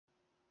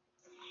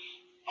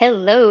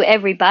Hello,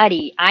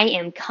 everybody. I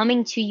am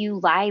coming to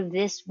you live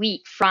this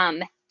week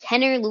from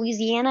Kenner,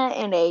 Louisiana,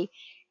 in a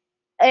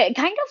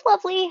kind of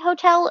lovely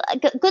hotel,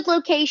 good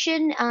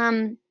location.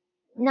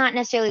 Not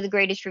necessarily the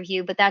greatest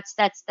review, but that's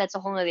a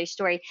whole other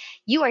story.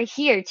 You are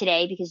here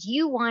today because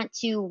you want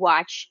to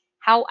watch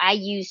how I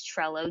use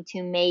Trello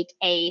to make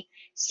a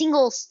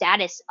single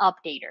status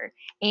updater.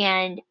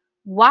 And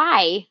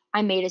why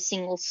I made a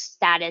single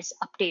status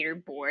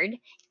updater board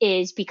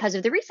is because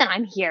of the reason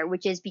I'm here,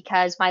 which is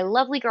because my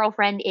lovely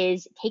girlfriend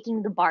is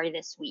taking the bar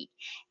this week.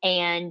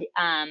 And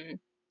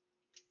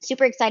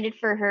super excited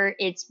for her.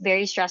 It's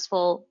very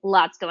stressful,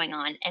 lots going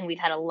on, and we've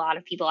had a lot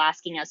of people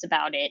asking us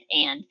about it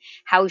and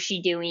how's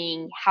she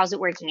doing, how's it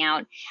working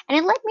out. And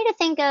it led me to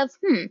think of,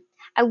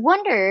 I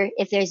wonder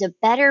if there's a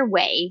better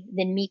way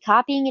than me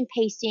copying and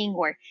pasting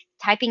or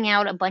typing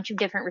out a bunch of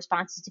different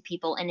responses to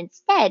people and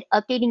instead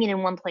updating it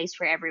in one place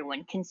where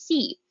everyone can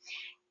see.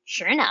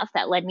 Sure enough,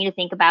 that led me to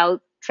think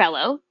about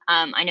Trello.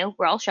 I know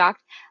we're all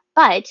shocked,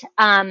 but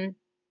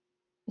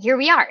here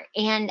we are,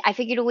 and I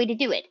figured a way to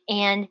do it.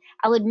 And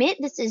I'll admit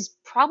this is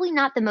probably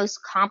not the most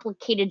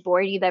complicated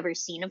board you've ever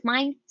seen of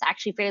mine. It's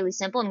actually fairly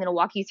simple. I'm going to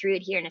walk you through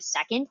it here in a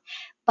second.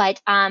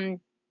 But the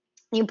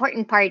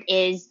important part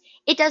is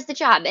it does the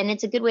job, and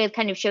it's a good way of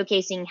kind of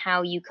showcasing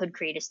how you could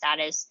create a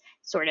status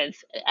sort of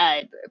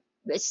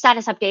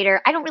status updater.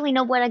 I don't really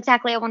know what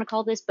exactly I want to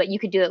call this, but you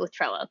could do it with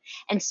Trello.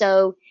 And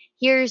so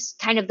here's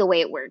kind of the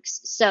way it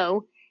works.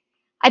 So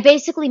I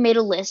basically made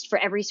a list for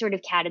every sort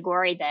of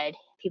category that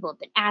people have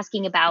been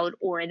asking about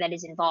or that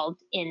is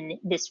involved in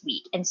this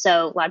week. And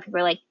so a lot of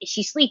people are like, is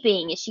she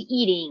sleeping? Is she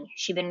eating? Has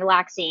she been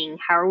relaxing?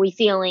 How are we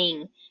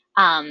feeling?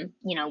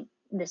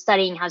 The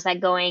studying, how's that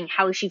going?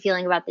 How is she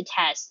feeling about the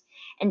test?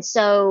 And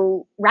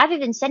so rather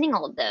than sending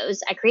all of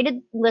those, I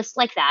created lists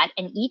like that.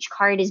 And each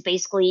card is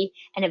basically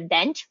an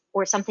event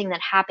or something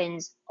that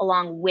happens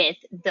along with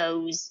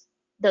those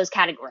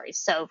categories.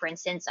 So for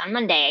instance, on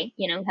Monday,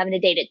 having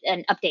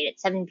an update at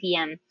 7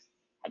 p.m.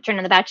 I turned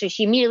on The Bachelor.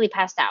 She immediately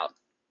passed out,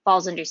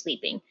 falls under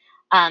sleeping.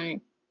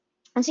 And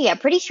so yeah,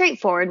 pretty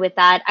straightforward with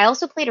that. I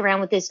also played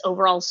around with this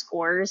overall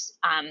scores.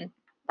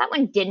 That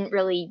one didn't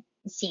really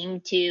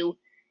seem to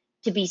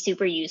be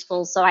super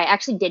useful. So I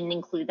actually didn't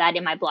include that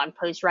in my blog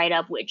post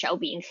write-up, which I'll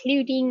be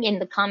including in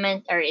the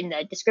comment or in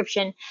the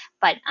description.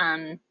 But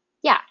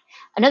yeah,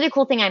 another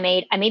cool thing I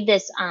made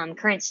this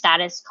current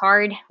status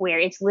card where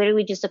it's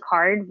literally just a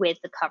card with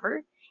the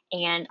cover.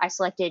 And I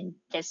selected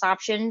this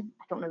option.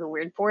 I don't know the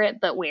word for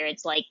it, but where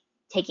it's like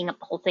taking up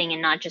the whole thing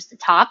and not just the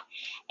top.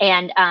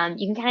 And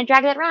you can kind of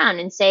drag that around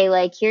and say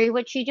like, here's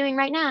what she's doing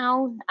right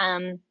now.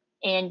 And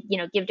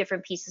give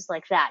different pieces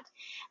like that.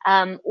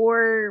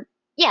 Or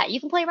yeah,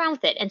 you can play around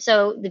with it. And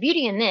so the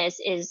beauty in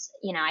this is,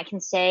 I can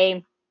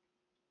say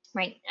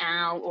right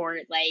now, or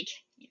like,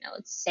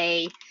 let's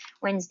say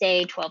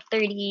Wednesday,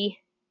 12:30,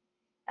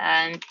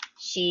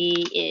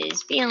 she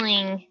is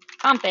feeling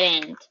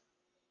confident,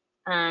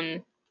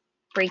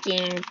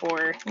 breaking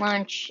for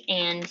lunch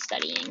and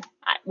studying,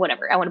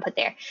 whatever I want to put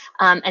there.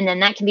 And then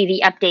that can be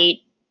the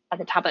update at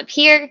the top up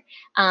here.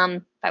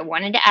 If I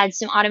wanted to add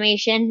some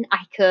automation,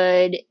 I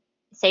could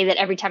say that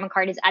every time a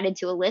card is added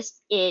to a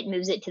list, it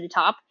moves it to the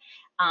top.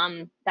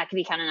 That could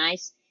be kind of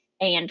nice.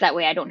 And that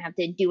way I don't have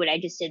to do what I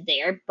just did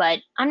there, but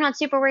I'm not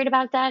super worried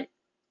about that.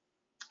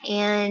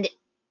 And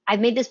I've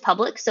made this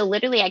public, so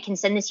literally I can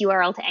send this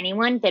URL to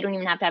anyone. They don't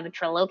even have to have a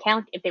Trello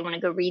account. If they want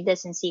to go read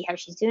this and see how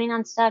she's doing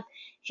on stuff,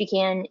 she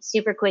can.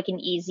 Super quick and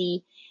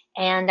easy.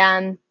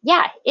 And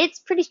yeah, it's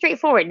pretty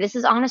straightforward. This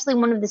is honestly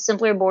one of the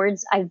simpler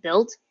boards I've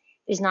built.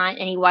 There's not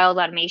any wild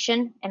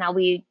automation, and I'll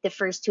be the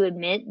first to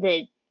admit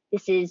that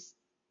this is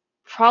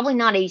probably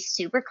not a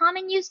super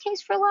common use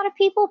case for a lot of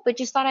people, but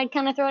just thought I'd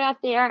kind of throw it out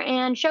there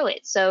and show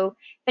it. So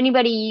if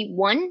anybody,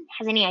 one,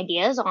 has any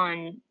ideas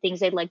on things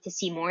they'd like to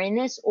see more in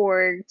this,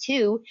 or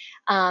two,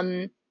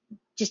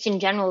 just in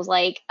general is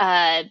like,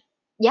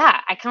 yeah,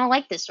 I kind of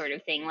like this sort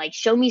of thing. Like,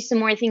 show me some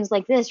more things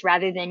like this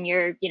rather than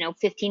your,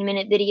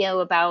 15-minute video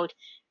about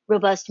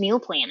robust meal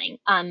planning.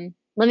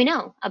 Let me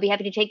know. I'll be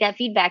happy to take that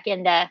feedback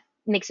and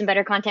make some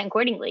better content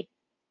accordingly.